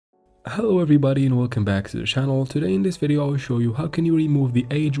Hello everybody and welcome back to the channel. Today in this video I will show you how can you remove the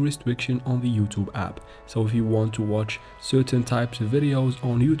age restriction on the YouTube app. So if you want to watch certain types of videos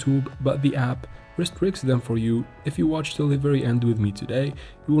on YouTube but the app restricts them for you, if you watch till the very end with me today,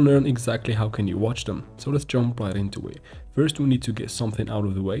 you will learn exactly how can you watch them. So let's jump right into it. First we need to get something out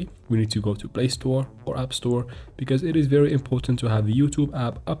of the way. We need to go to Play Store or App Store because it is very important to have the YouTube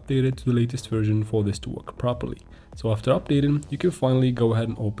app updated to the latest version for this to work properly. So after updating, you can finally go ahead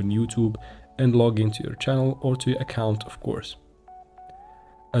and open YouTube and log into your channel or to your account, of course.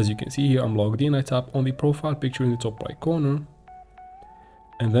 As you can see here, I'm logged in. I tap on the profile picture in the top right corner.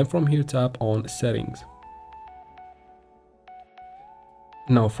 And then from here, tap on settings.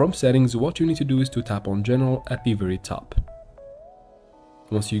 Now from settings, what you need to do is to tap on general at the very top.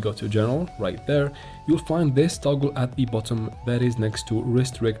 Once you go to general, right there, you'll find this toggle at the bottom that is next to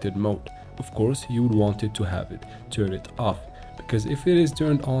restricted mode. Of course, you would want it to have it, turn it off, because if it is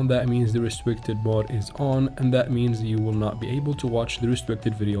turned on, that means the restricted mode is on, and that means you will not be able to watch the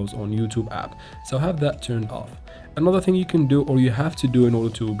restricted videos on YouTube app. So have that turned off. Another thing you can do, or you have to do in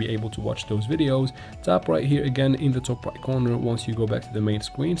order to be able to watch those videos, tap right here again in the top right corner once you go back to the main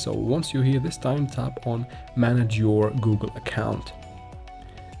screen. So once you're here this time, tap on manage your Google account.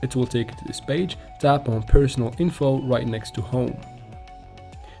 It will take you to this page. Tap on personal info right next to home.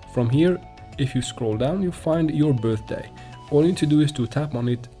 From here, if you scroll down, you'll find your birthday. All you need to do is to tap on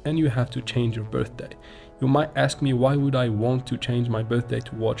it and you have to change your birthday. You might ask me, why would I want to change my birthday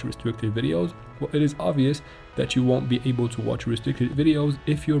to watch restricted videos? Well, it is obvious that you won't be able to watch restricted videos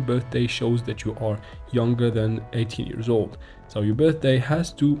if your birthday shows that you are younger than 18 years old. So your birthday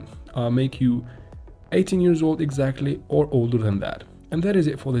has to make you 18 years old exactly or older than that. And that is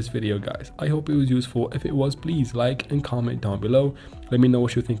it for this video, guys. I hope it was useful. If it was, please like and comment down below. Let me know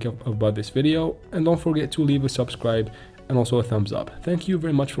what you think about this video. And don't forget to leave a subscribe and also a thumbs up. Thank you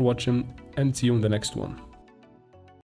very much for watching and see you in the next one.